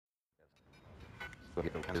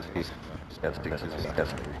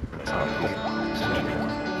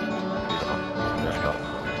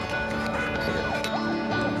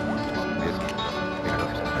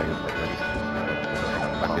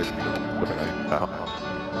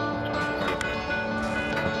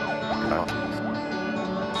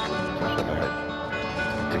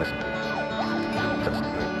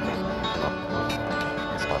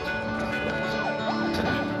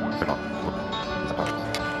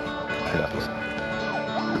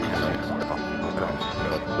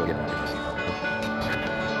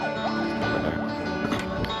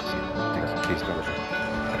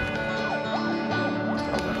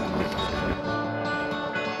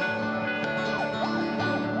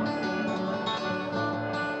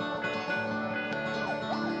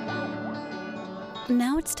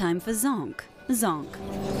Now it's time for Zonk. Zonk.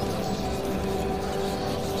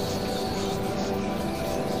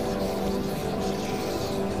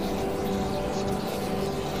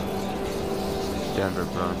 Denver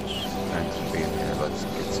brunch. Thanks for being here. Let's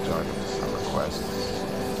get started with some requests.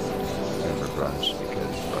 Denver brunch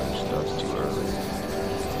because brunch starts too early.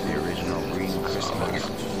 The original green Christmas.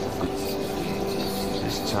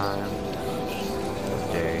 This time of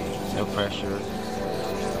day, no pressure.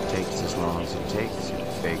 Takes as long as it takes,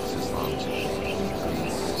 it bakes as long as it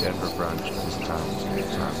bakes. Denver brunch this time is a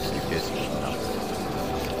good time to be busy with nothing.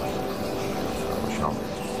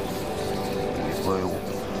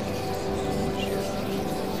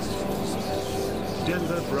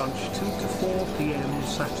 Denver brunch 2 to 4 p.m.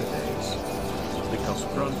 Saturdays. Because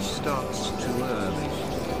brunch starts too early.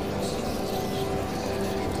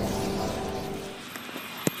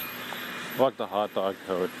 Fuck the hot dog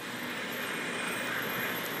code.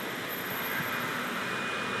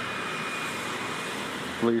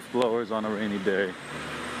 Leaf blowers on a rainy day.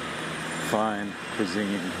 Fine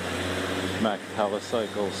cuisine. Mac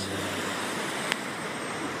palicycles.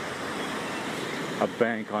 A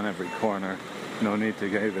bank on every corner. No need to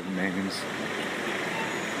give it names.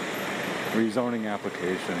 Rezoning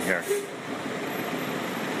application here.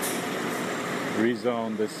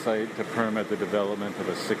 Rezone this site to permit the development of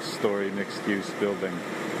a 6-story mixed-use building.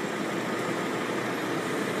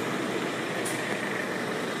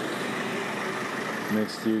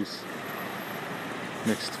 Mixed use.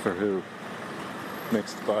 Mixed for who?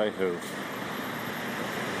 Mixed by who?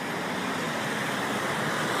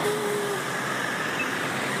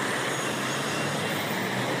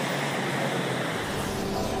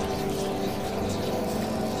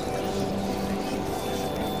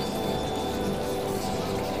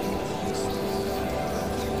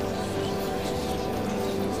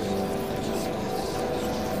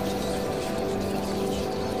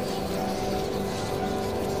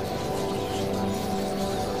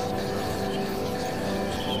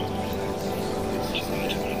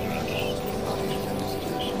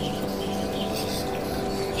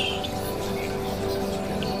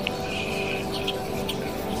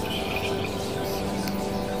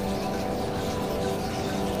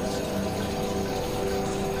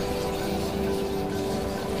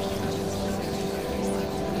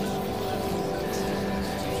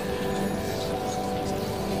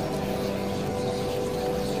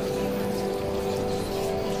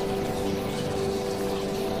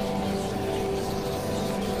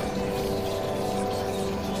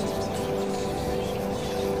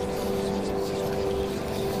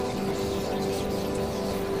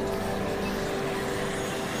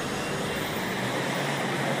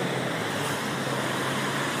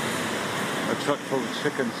 A truck full of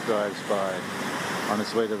chickens drives by on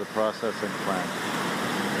its way to the processing plant.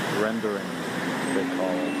 Rendering, they call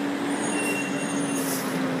it.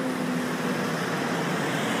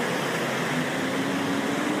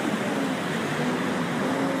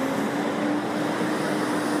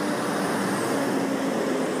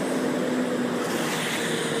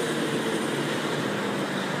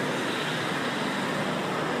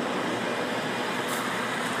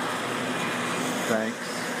 Banks,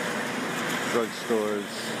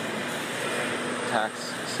 drugstores, tax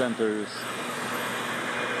centers,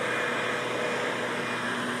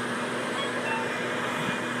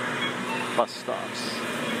 bus stops.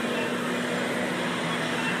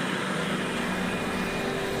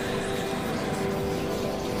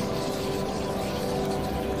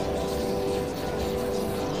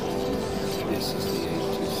 This is the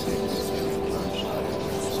 826 Denver Brunch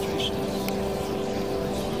Registration.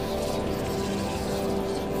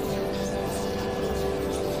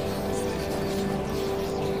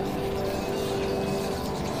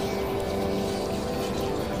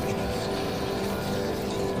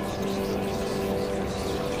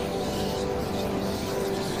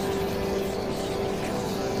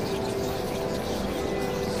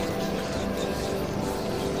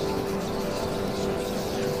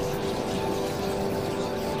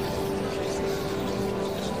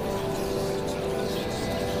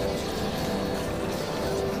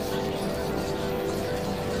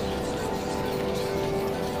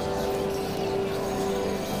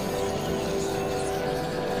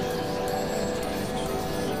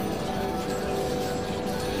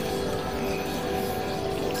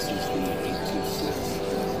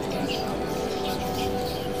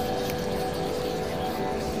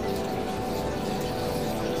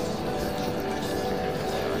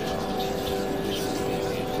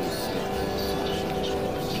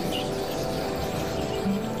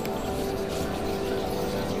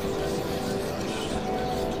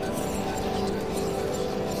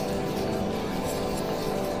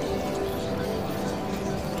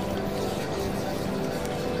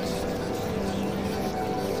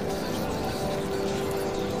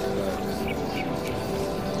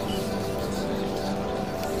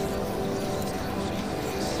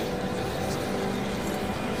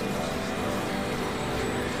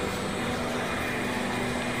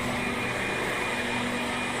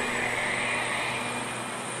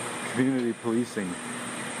 community policing,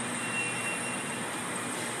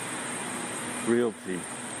 realty,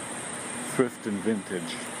 thrift and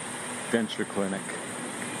vintage, denture clinic.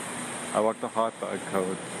 I walk the hot dog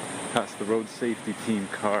code, past the road safety team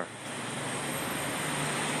car.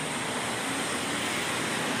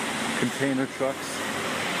 Container trucks,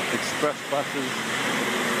 express buses,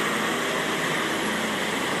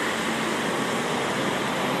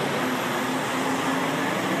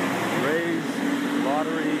 Ray's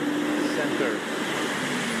Lottery Center.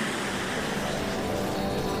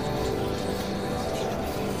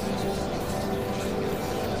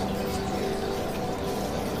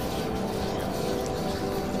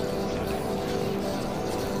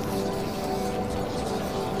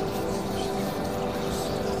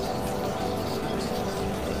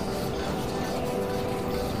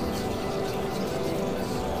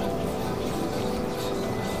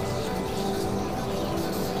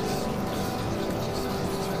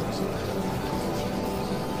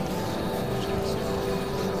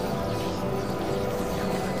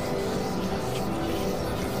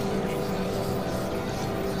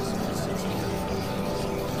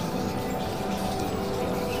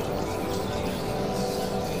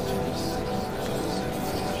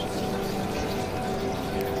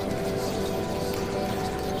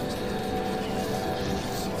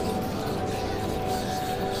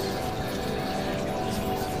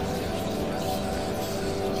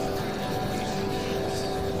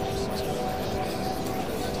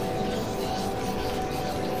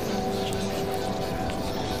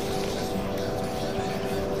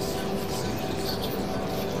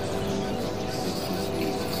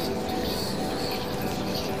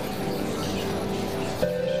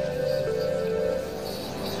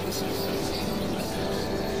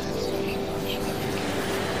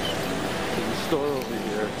 Store over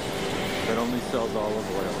here that only sells olive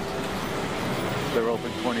oil. They're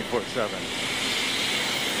open 24/7.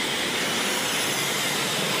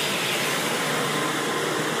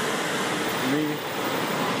 Me,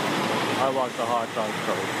 I walk the hot dog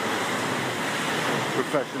code.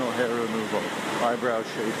 Professional hair removal, eyebrow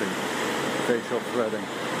shaping, facial threading,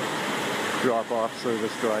 drop-off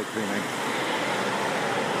service dry cleaning.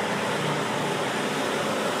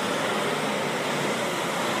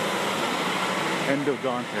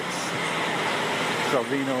 Endodontics,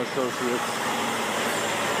 Salvino Associates,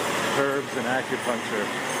 Herbs and Acupuncture,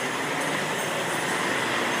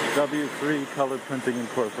 W3 Color Printing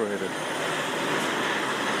Incorporated.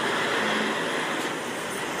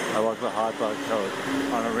 I walk the hot dog code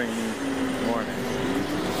on a rainy morning.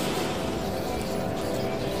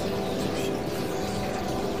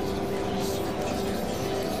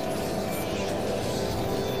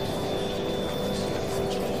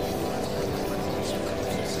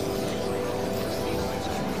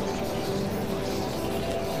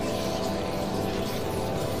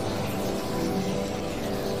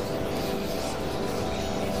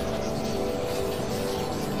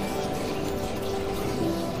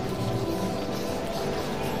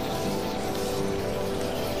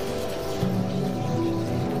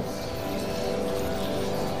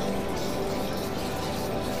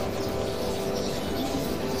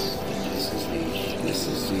 This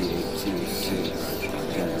is the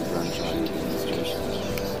 18th Denver Branch Administration.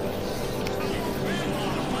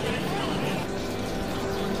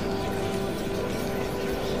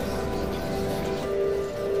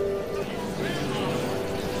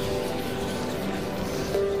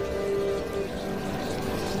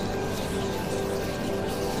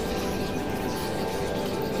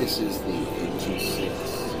 This is the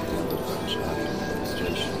 86th Denver Branch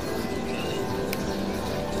Administration.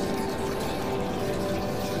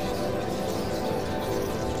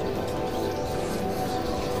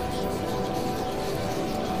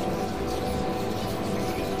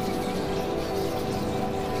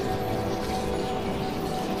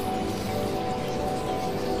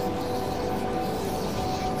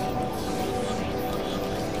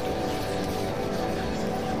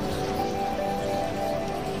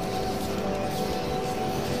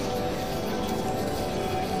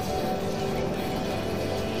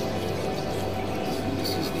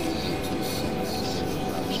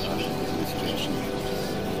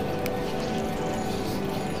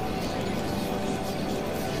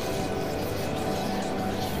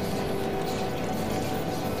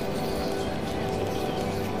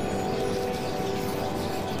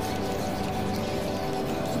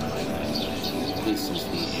 This is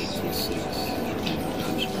the 836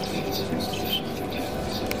 Administration.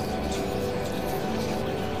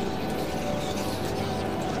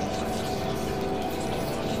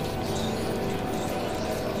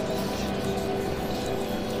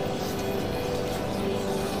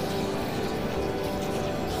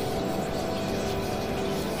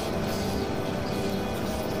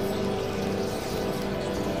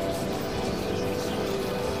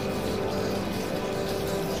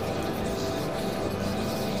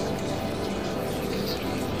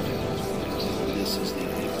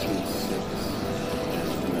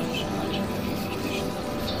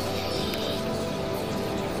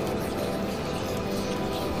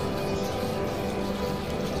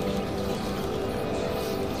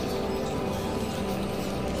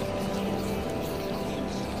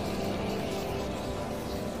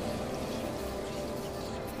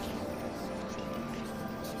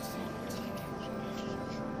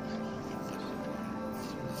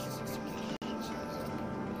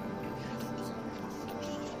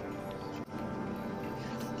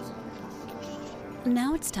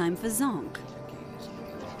 Now it's time for Zonk.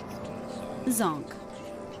 Zonk.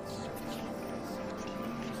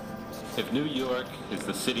 If New York is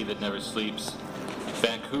the city that never sleeps,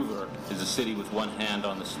 Vancouver is a city with one hand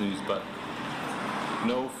on the snooze button.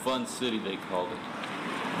 No fun city, they called it.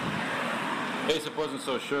 Aesop wasn't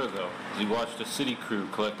so sure, though, as he watched a city crew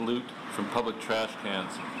collect loot from public trash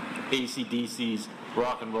cans. AC/DC's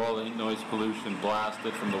Rock and Roll Ain't Noise Pollution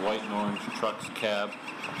blasted from the white and orange truck's cab.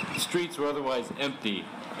 The streets were otherwise empty.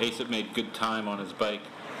 Aesop made good time on his bike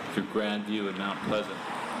through Grandview and Mount Pleasant,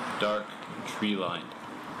 dark and tree-lined.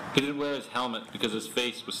 He didn't wear his helmet because his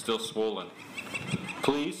face was still swollen.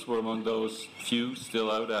 Police were among those few still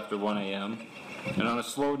out after 1 a.m., and on a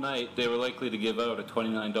slow night, they were likely to give out a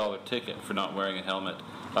 $29 ticket for not wearing a helmet,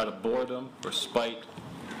 out of boredom or spite,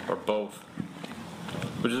 or both.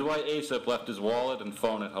 Which is why Aesop left his wallet and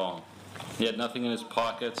phone at home. He had nothing in his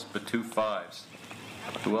pockets but 2 5s.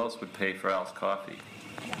 Who else would pay for Al's coffee?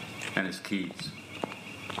 And his keys.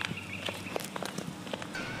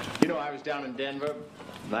 You know, I was down in Denver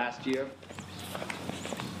last year.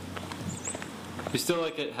 You still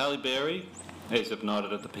like it, Halle Berry? Aesop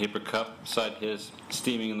nodded at the paper cup beside his,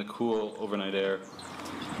 steaming in the cool overnight air.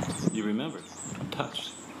 You remembered. I'm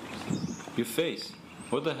touched. Your face.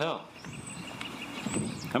 What the hell?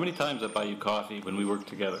 How many times I buy you coffee when we work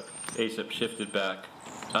together? Aesop shifted back,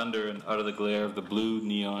 under and out of the glare of the blue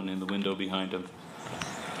neon in the window behind him.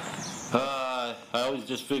 I always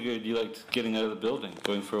just figured you liked getting out of the building,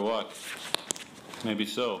 going for a walk. Maybe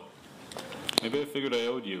so. Maybe I figured I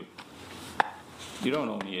owed you. You don't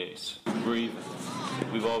owe me, Ace. We're even.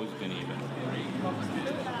 We've always been even.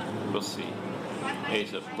 We'll see.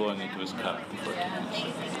 Aesop blowing into his cup before taking a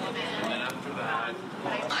sip.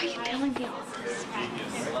 Why are you telling me all this?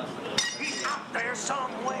 He's out there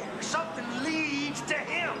somewhere. Something leads to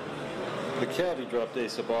him. The cabbie dropped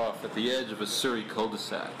Aesop off at the edge of a Surrey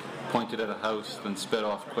cul-de-sac, pointed at a house, then sped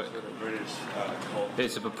off quick.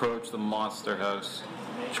 Aesop approached the monster house,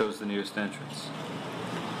 chose the nearest entrance.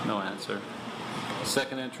 No answer.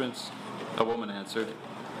 Second entrance, a woman answered.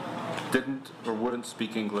 Didn't or wouldn't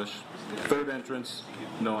speak English. Third entrance,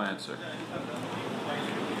 no answer.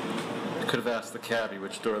 I could have asked the cabbie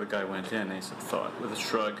which door the guy went in, Aesop thought, with a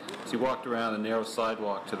shrug, as he walked around the narrow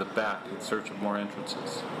sidewalk to the back in search of more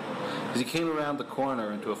entrances. As he came around the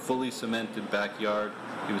corner into a fully cemented backyard,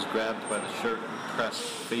 he was grabbed by the shirt and pressed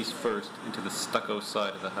face first into the stucco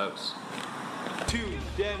side of the house. 2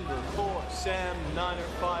 Denver, 4 Sam, 9er,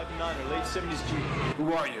 5 9er, late 70s Jeep.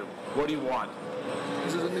 Who are you? What do you want?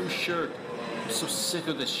 This is a new shirt. I'm so sick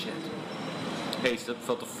of this shit. Aesop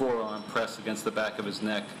felt a forearm press against the back of his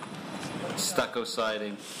neck, stucco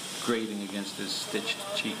siding grating against his stitched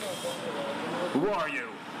cheek. Who are you?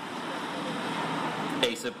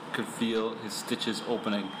 Aesop could feel his stitches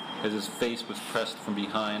opening as his face was pressed from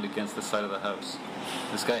behind against the side of the house.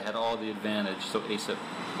 This guy had all the advantage, so Aesop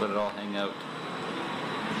let it all hang out.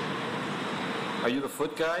 Are you the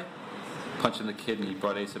foot guy? Punch in the kidney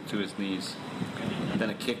brought Aesop to his knees. Then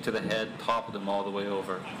a kick to the head toppled him all the way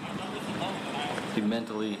over. He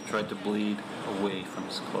mentally tried to bleed away from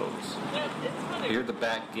his clothes. He heard the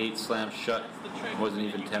back gate slam shut and wasn't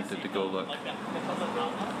even tempted to go look.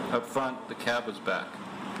 Up front, the cab was back.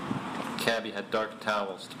 The cabbie had dark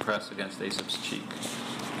towels to press against Aesop's cheek.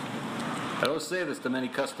 I don't say this to many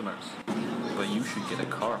customers, but you should get a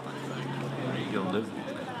car, my friend. You'll live longer.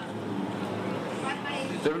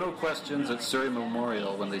 There were no questions at Surrey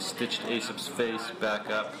Memorial when they stitched Aesop's face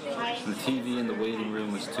back up. The TV in the waiting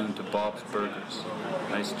room was tuned to Bob's Burgers.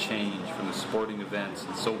 Nice change from the sporting events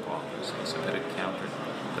and soap operas Aesop had encountered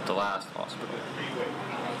at the last hospital.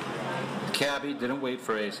 The cabbie didn't wait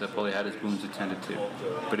for Aesop while he had his wounds attended to,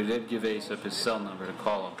 but he did give Aesop his cell number to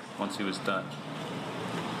call him once he was done.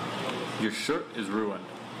 Your shirt is ruined,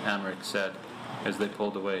 Amric said as they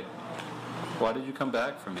pulled away. Why did you come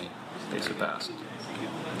back for me? Aesop asked.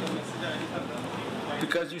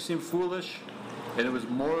 Because you seem foolish, and it was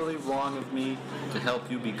morally wrong of me to help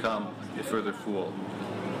you become a further fool.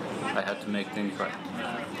 I had to make things right.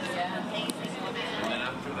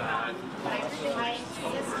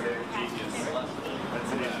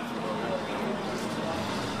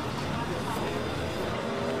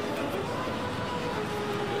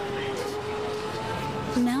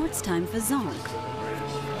 Now it's time for Zonk.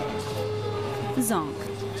 Zonk.